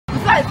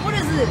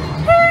it?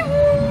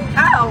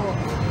 How?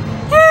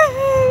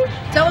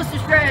 Tell us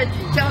your strategy.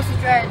 Tell us your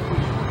strategy.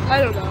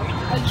 I don't know.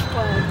 I just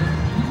played.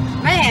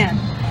 Man.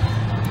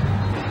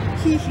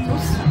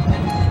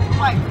 Oh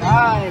my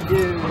god,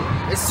 dude.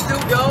 It's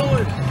still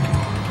going.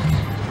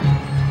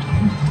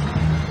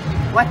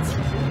 What?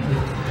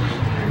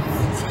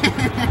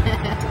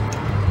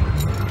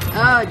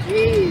 Oh,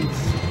 jeez.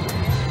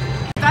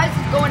 Guys,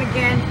 is going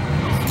again.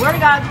 Swear to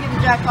God, if you get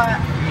the jackpot.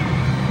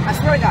 I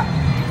swear to God.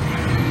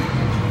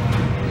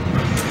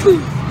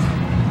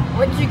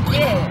 What'd you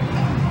get?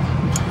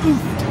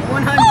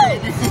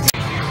 100.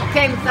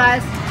 Okay,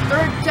 Matthias.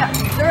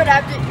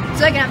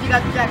 Second after you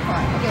got the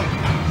jackpot. Okay.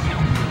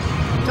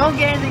 Don't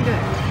get anything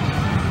good.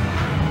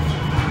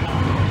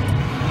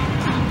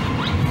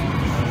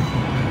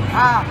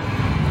 Ah,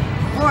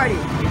 40.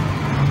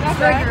 Not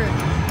bad.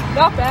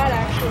 Not bad,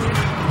 actually.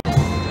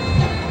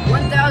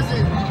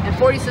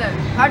 1,047.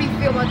 How do you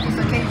feel about this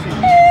occasion?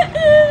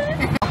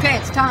 Okay,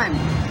 it's time.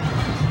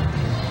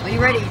 Are you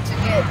ready to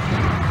get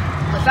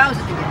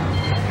 1,000 again?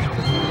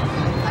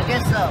 I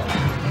guess so.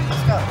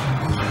 Let's go.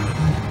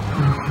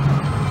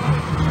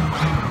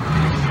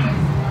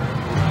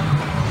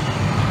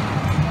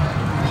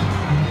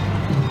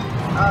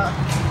 Uh,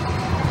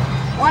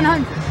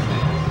 100.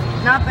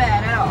 Not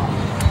bad at all.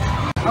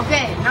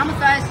 Okay, now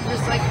Matthias is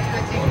just like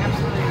expecting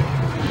absolutely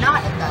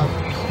not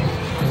 1,000.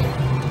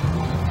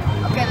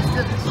 Okay, let's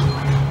do this.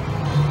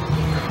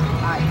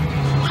 Alright.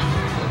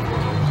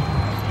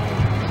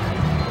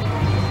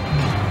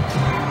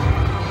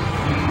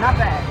 Not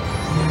bad.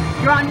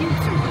 You're on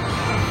YouTube.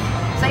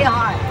 Say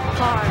hi.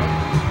 Hi.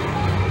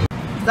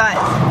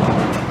 Guys,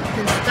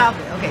 stop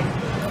it. Okay.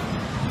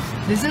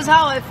 This is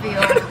how I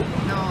feel.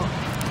 No.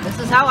 This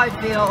is how I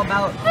feel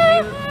about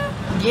you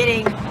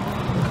getting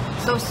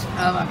so.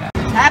 Oh my god.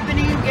 It's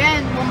happening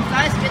again. When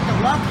guys get the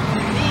luck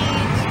you need.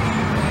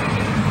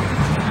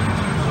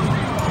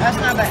 That's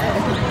not bad.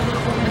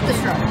 Let's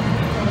just try.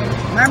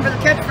 Remember the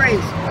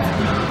catchphrase.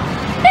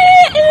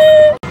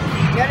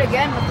 Yet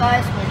again,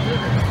 Matthias will do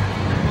this.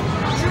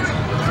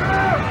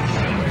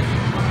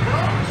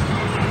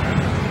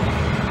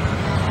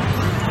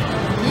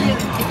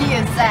 He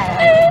is sad.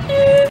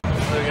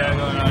 What's the guy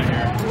going on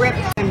here? Rip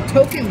and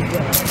token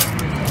bro.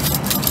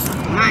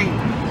 Mine.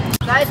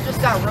 Matthias just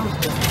got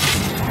roasted.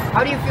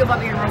 How do you feel about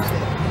being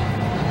roasted?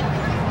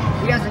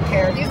 He doesn't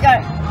care. He's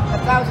got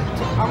 1,000,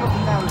 almost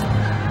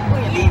 1,000.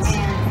 Look at me,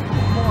 man.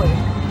 Boy.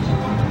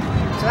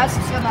 So that's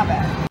still not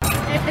bad.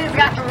 He's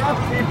got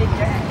roasted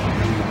again.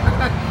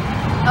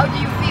 How do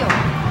you feel?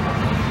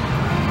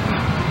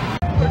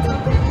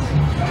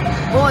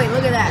 Boy,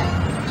 look at that.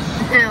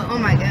 Oh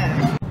my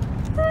god.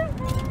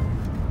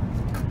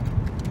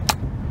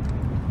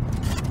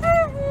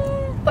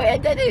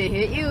 Wait, that didn't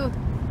hit you.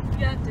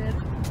 Yeah, it did.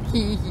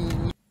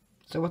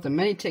 So with the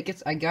many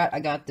tickets I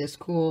got this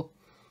cool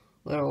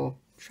little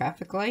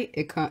traffic light.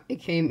 It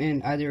came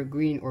in either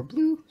green or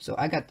blue, so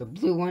I got the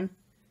blue one.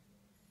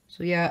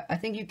 So yeah, I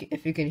think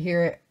if you can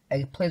hear it,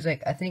 it plays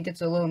like, I think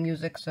it's a little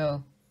music,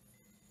 so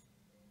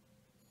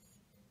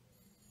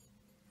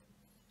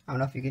I don't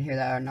know if you can hear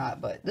that or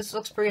not, but this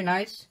looks pretty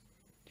nice.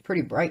 It's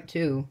pretty bright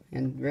too,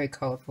 and very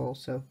colorful,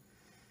 so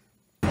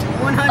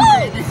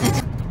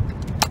 100.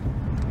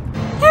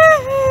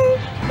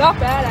 Not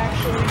bad,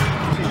 actually.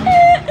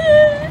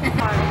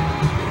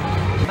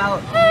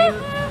 About you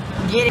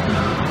getting.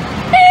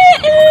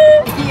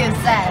 He is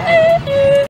sad.